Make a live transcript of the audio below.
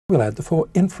We'll add the 4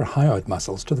 infrahyoid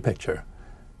muscles to the picture,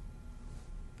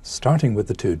 starting with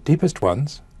the 2 deepest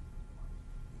ones,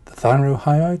 the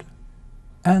thyrohyoid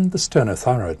and the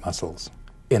sternothyroid muscles.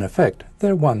 In effect,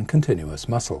 they're one continuous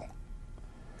muscle.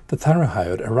 The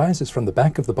thyrohyoid arises from the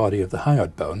back of the body of the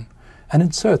hyoid bone and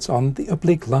inserts on the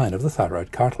oblique line of the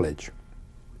thyroid cartilage.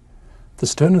 The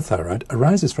sternothyroid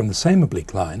arises from the same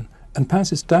oblique line and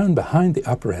passes down behind the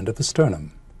upper end of the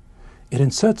sternum. It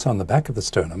inserts on the back of the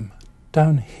sternum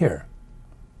down here.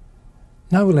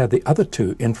 Now we'll add the other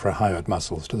 2 infrahyoid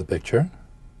muscles to the picture,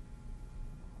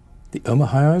 the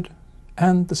omohyoid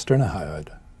and the sternohyoid.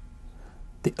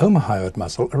 The omohyoid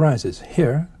muscle arises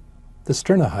here, the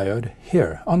sternohyoid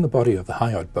here on the body of the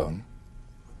hyoid bone.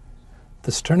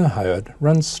 The sternohyoid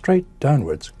runs straight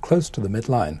downwards close to the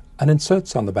midline and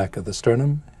inserts on the back of the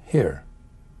sternum here.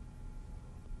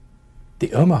 The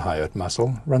omohyoid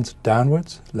muscle runs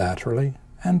downwards, laterally,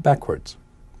 and backwards.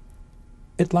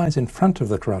 It lies in front of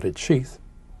the carotid sheath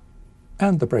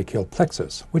and the brachial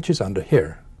plexus, which is under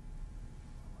here.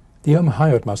 The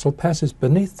omohyoid muscle passes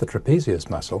beneath the trapezius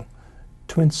muscle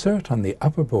to insert on the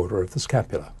upper border of the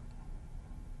scapula.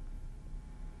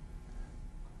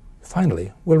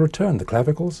 Finally, we'll return the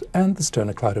clavicles and the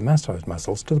sternocleidomastoid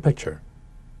muscles to the picture.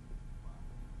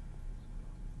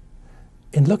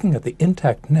 In looking at the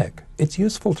intact neck, it's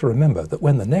useful to remember that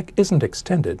when the neck isn't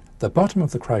extended, the bottom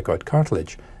of the cricoid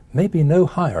cartilage may be no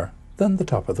higher than the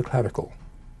top of the clavicle.